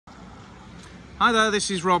Hi there, this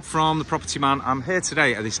is Rob from The Property Man. I'm here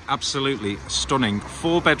today at this absolutely stunning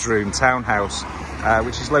 4-bedroom townhouse,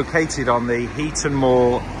 which is located on the Heaton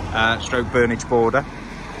Moor stroke Burnage border.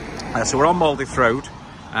 So we're on Mauldeth Road,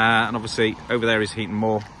 and obviously over there is Heaton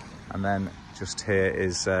Moor, and then just here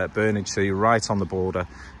is Burnage, so you're right on the border,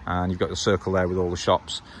 and you've got the circle there with all the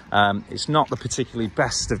shops. It's not the particularly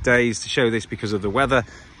best of days to show this because of the weather,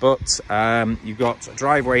 but you've got a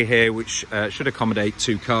driveway here which should accommodate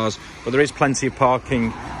 2 cars, but there is plenty of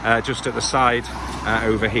parking just at the side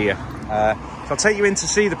over here. So I'll take you in to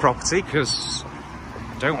see the property because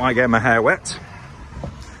I don't like getting my hair wet.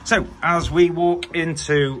 So as we walk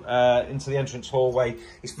into the entrance hallway,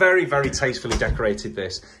 it's very, very tastefully decorated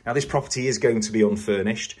this. Now this property is going to be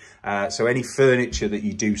unfurnished, so any furniture that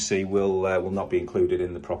you do see will not be included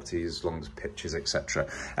in the property as long as pictures, etc.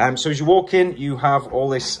 So as you walk in, you have all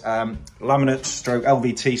this laminate stroke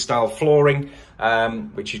LVT style flooring,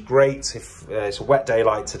 which is great. If it's a wet day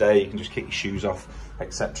like today, you can just kick your shoes off,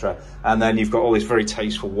 etc. And then you've got all this very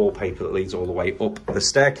tasteful wallpaper that leads all the way up the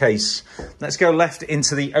staircase. Let's go left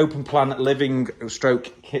into the open plan living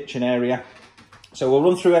stroke kitchen area. So we'll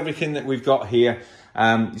run through everything that we've got here.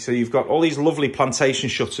 So you've got all these lovely plantation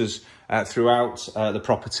shutters throughout the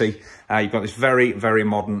property. You've got this very, very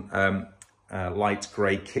modern light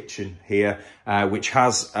grey kitchen here, which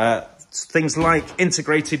has things like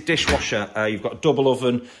integrated dishwasher. You've got a double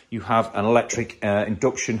oven, you have an electric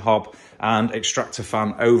induction hob and extractor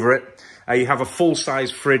fan over it. You have a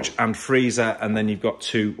full-size fridge and freezer, and then you've got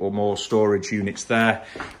 2 or more storage units there.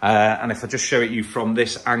 And if I just show it you from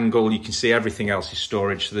this angle, you can see everything else is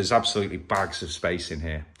storage. So there's absolutely bags of space in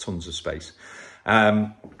here, tons of space.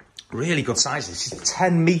 Really good size. This is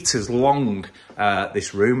 10 meters long,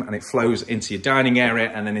 this room, and it flows into your dining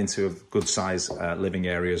area and then into a good size living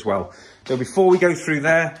area as well. So before we go through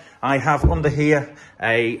there, I have under here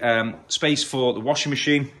a space for the washing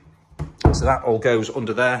machine. So that all goes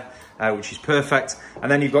under there, which is perfect. And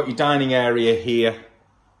then you've got your dining area here,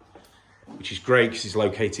 which is great because it's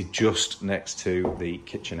located just next to the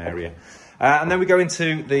kitchen area. And then we go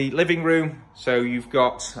into the living room. So you've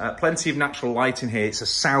got plenty of natural light in here. It's a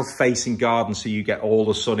south-facing garden, so you get all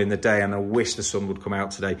the sun in the day. And I wish the sun would come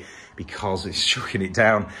out today because it's shutting it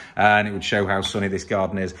down and it would show how sunny this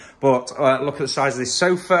garden is. But look at the size of this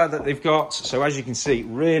sofa that they've got. So as you can see,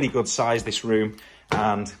 really good size, this room.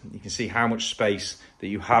 And you can see how much space that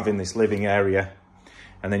you have in this living area.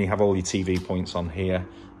 And then you have all your TV points on here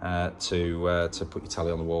to put your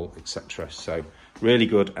telly on the wall, etc. So really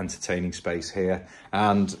good, entertaining space here.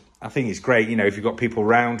 And I think it's great, you know, if you've got people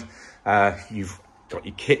around, you've got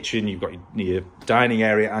your kitchen, you've got your dining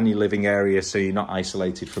area and your living area, so you're not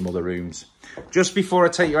isolated from other rooms. Just before I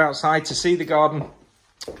take you outside to see the garden,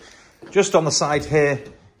 just on the side here,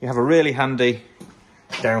 you have a really handy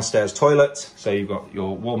downstairs toilet. So you've got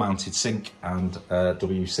your wall-mounted sink and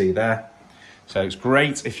WC there. So it's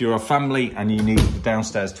great if you're a family and you need the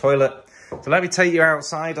downstairs toilet. So let me take you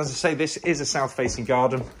outside. As I say, this is a south-facing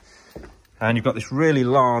garden. And you've got this really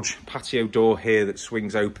large patio door here that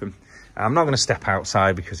swings open. I'm not going to step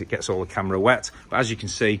outside because it gets all the camera wet. But as you can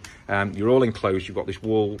see, you're all enclosed. You've got this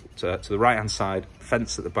wall to the right-hand side,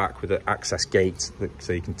 fence at the back with an access gate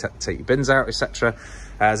so you can take your bins out, etc.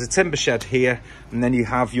 There's a timber shed here. And then you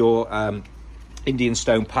have your Indian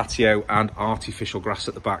stone patio and artificial grass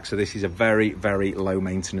at the back. So this is a very, very low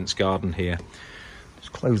maintenance garden here. Let's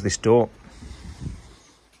close this door.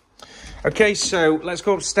 Okay, so let's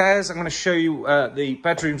go upstairs. I'm going to show you the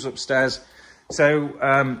bedrooms upstairs.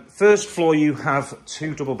 So first floor, you have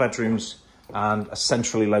 2 double bedrooms and a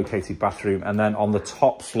centrally located bathroom. And then on the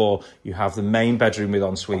top floor, you have the main bedroom with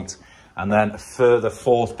ensuite. And then a further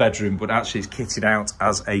 4th bedroom, but actually it's kitted out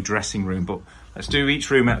as a dressing room. But let's do each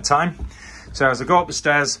room at a time. So as I go up the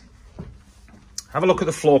stairs, have a look at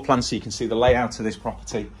the floor plan so you can see the layout of this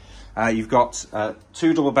property. You've got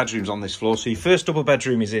 2 double bedrooms on this floor. So your first double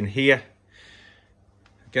bedroom is in here.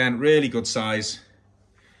 Again, really good size.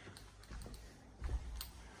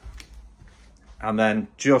 And then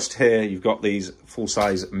just here, you've got these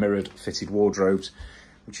full-size mirrored fitted wardrobes,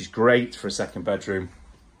 which is great for a 2nd bedroom.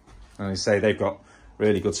 And I say they've got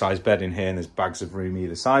really good sized bed in here and there's bags of room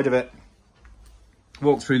either side of it.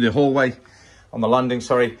 Walk through the hallway on the landing,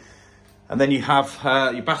 sorry. And then you have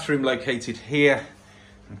your bathroom located here.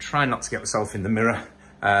 I'm trying not to get myself in the mirror.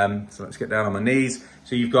 So let's get down on my knees.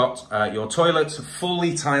 So you've got your toilet,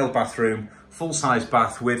 fully tiled bathroom, full-size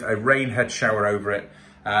bath with a rain head shower over it.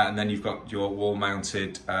 And then you've got your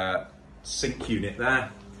wall-mounted sink unit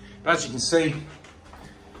there. But as you can see,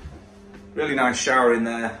 really nice shower in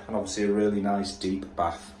there and obviously a really nice deep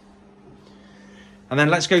bath. And then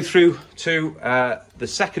let's go through to the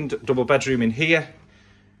second double bedroom in here.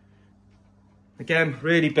 Again,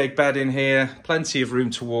 really big bed in here, plenty of room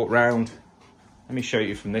to walk round. Let me show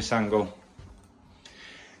you from this angle.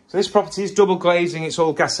 So this property is double glazing, it's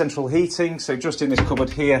all gas central heating. So just in this cupboard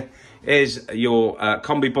here is your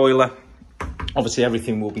combi boiler. Obviously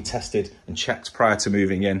everything will be tested and checked prior to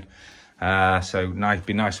moving in. So nice,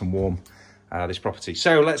 be nice and warm, this property.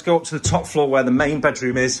 So let's go up to the top floor where the main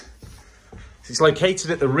bedroom is. It's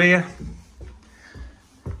located at the rear.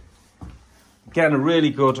 Again, a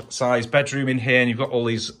really good sized bedroom in here, and you've got all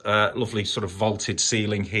these lovely sort of vaulted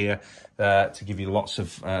ceiling here to give you lots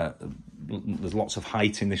of there's lots of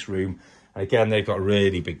height in this room. And again, they've got a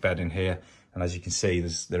really big bed in here, and as you can see,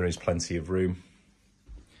 there is plenty of room.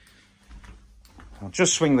 I'll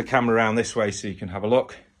just swing the camera around this way so you can have a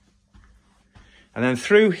look. And then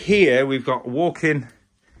through here, we've got walk-in,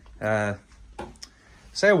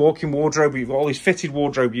 say a walk-in wardrobe. We've got all these fitted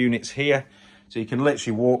wardrobe units here. So you can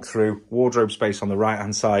literally walk through, wardrobe space on the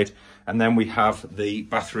right-hand side. And then we have the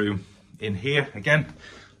bathroom in here. Again,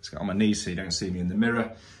 let's get on my knees so you don't see me in the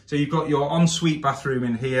mirror. So you've got your ensuite bathroom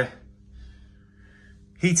in here.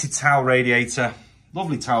 Heated towel radiator,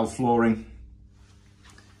 lovely tile flooring.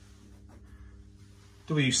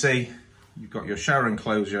 WC, you've got your shower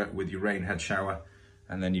enclosure with your rain head shower.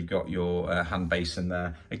 And then you've got your hand basin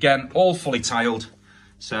there. Again, all fully tiled.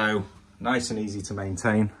 So nice and easy to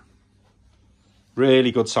maintain.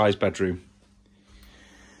 Really good sized bedroom.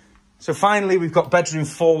 So finally, we've got bedroom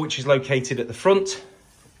 4, which is located at the front.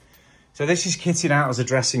 So this is kitted out as a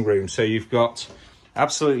dressing room. So you've got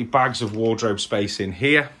absolutely bags of wardrobe space in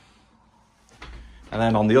here. And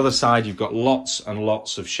then on the other side, you've got lots and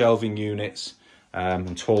lots of shelving units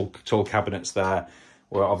and tall cabinets there,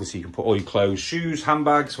 where obviously you can put all your clothes, shoes,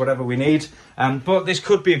 handbags, whatever we need. But this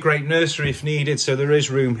could be a great nursery if needed. So there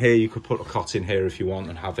is room here. You could put a cot in here if you want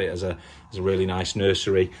and have it as a really nice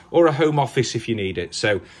nursery, or a home office if you need it.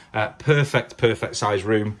 So perfect size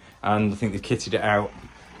room. And I think they've kitted it out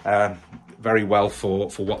very well for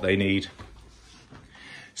what they need.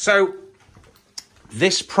 So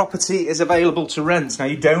this property is available to rent. Now,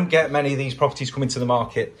 you don't get many of these properties coming to the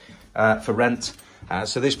market for rent.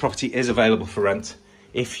 So this property is available for rent.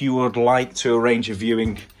 If you would like to arrange a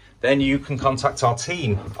viewing, then you can contact our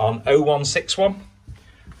team on 0161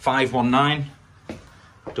 519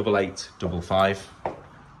 8855.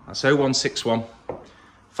 That's 0161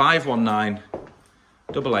 519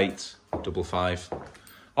 8855.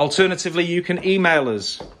 Alternatively, you can email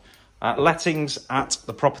us at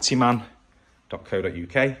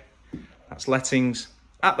lettings@thepropertyman.co.uk. That's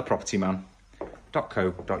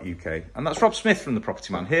lettings@thepropertyman.co.uk. And that's Rob Smith from The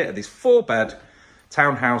Property Man here at this 4-bed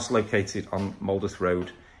townhouse located on Mauldeth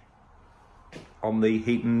Road on the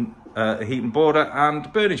Heaton border and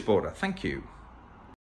Burnage border. Thank you.